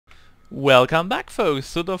Welcome back,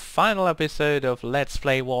 folks, to the final episode of Let's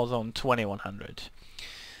Play Warzone 2100.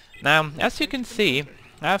 Now, as you can see,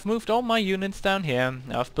 I've moved all my units down here.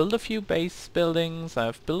 I've built a few base buildings,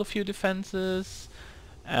 I've built a few defenses,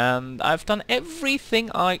 and I've done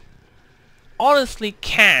everything I honestly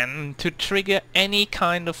can to trigger any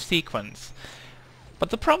kind of sequence. But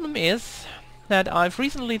the problem is that I've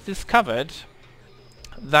recently discovered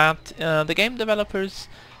that the game developers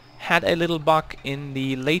had a little bug in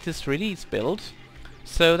the latest release build.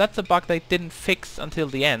 So that's a bug they didn't fix until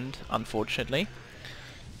the end, unfortunately,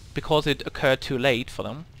 because it occurred too late for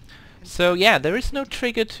them. So yeah, there is no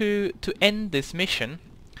trigger to end this mission.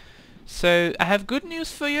 So I have good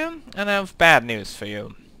news for you and I have bad news for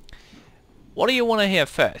you. What do you want to hear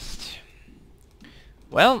first?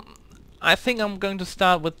 Well, I think I'm going to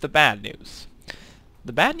start with the bad news.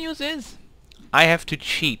 The bad news is I have to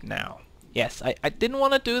cheat now. Yes, I didn't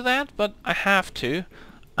want to do that, but I have to,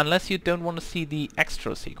 unless you don't want to see the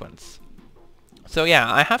extra sequence. So yeah,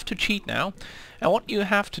 I have to cheat now, and what you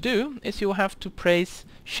have to do is you have to press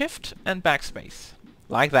Shift and Backspace,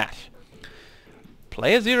 like that.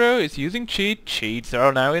 Player 0 is using cheats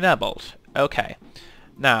are now enabled. Okay,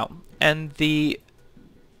 now, and the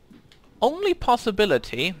only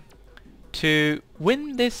possibility to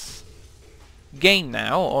win this game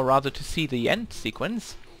now, or rather to see the end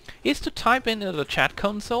sequence, is to type in the chat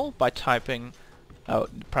console by pressing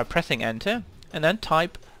enter, and then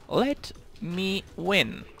type "let me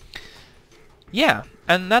win." Yeah,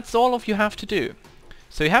 and that's all of you have to do.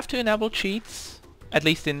 So you have to enable cheats, at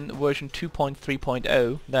least in version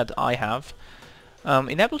 2.3.0 that I have.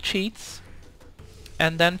 Enable cheats,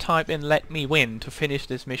 and then type in "let me win" to finish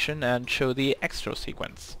this mission and show the extra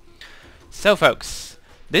sequence. So folks,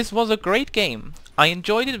 this was a great game. I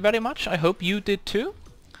enjoyed it very much. I hope you did too.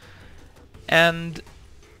 And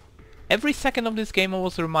every second of this game I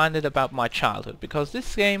was reminded about my childhood, because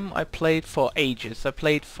this game I played for ages. I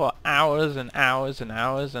played for hours and hours and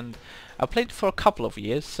hours, and I played it for a couple of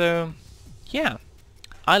years. So yeah,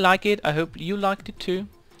 I like it. I hope you liked it too.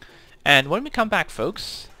 And when we come back,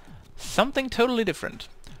 folks, something totally different.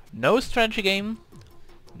 No strategy game.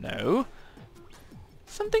 No.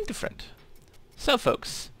 Something different. So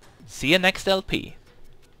folks, see you next LP.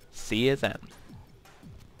 See you then.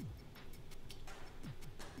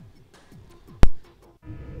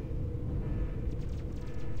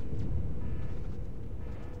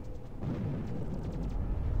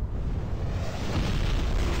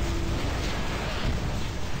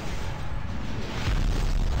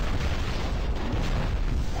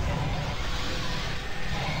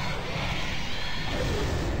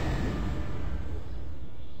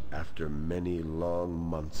 After many long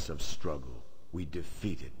months of struggle, we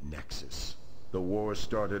defeated Nexus. The war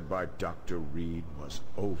started by Dr. Reed was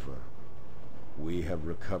over. We have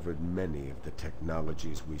recovered many of the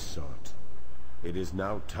technologies we sought. It is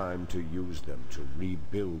now time to use them to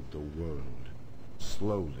rebuild the world.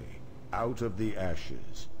 Slowly, out of the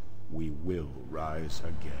ashes, we will rise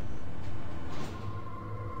again.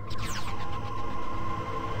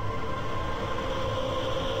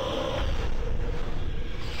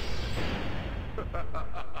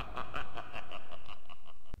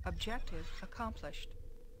 Objective accomplished.